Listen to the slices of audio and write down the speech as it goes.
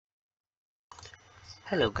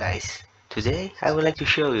Hello guys, today I would like to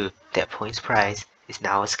show you that PointsPrize is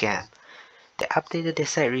now a scam. They updated their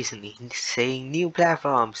site recently saying new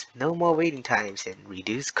platforms, no more waiting times and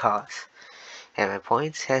reduced costs. And my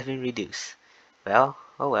points have been reduced. Well,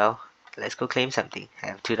 oh well, let's go claim something. I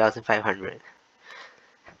have 2,500.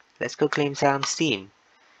 Let's go claim some Steam.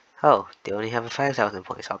 Oh, they only have a 5,000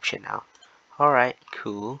 points option now. Alright,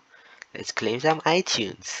 cool. Let's claim some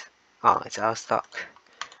iTunes. Oh, it's out of stock.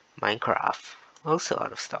 Minecraft, also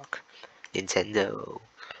out of stock. Nintendo.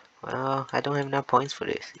 Well, I don't have enough points for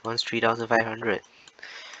this. It wants 3,500.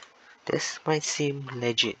 This might seem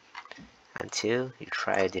legit until you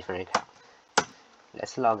try a different account.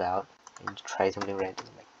 Let's log out and try something random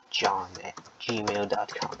like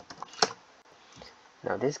john@gmail.com.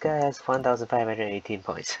 Now this guy has 1,518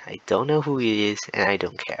 points. I don't know who he is and I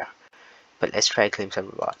don't care. But let's try claim some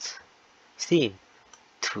rewards. Steam,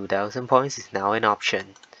 2,000 points is now an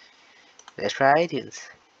option. Let's try iTunes,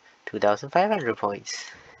 2,500 points.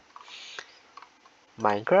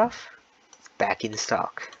 Minecraft, it's back in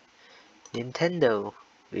stock. Nintendo,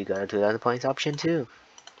 we got a 2,000 points option too.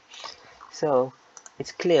 So,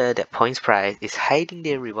 it's clear that PointsPrize is hiding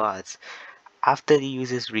their rewards after the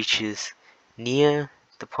users reaches near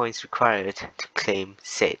the points required to claim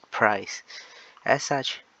said prize. As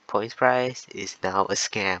such, PointsPrize is now a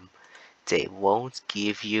scam. They won't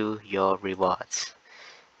give you your rewards.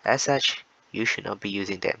 As such, you should not be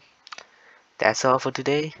using them. That's all for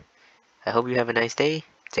today. I hope you have a nice day.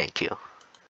 Thank you.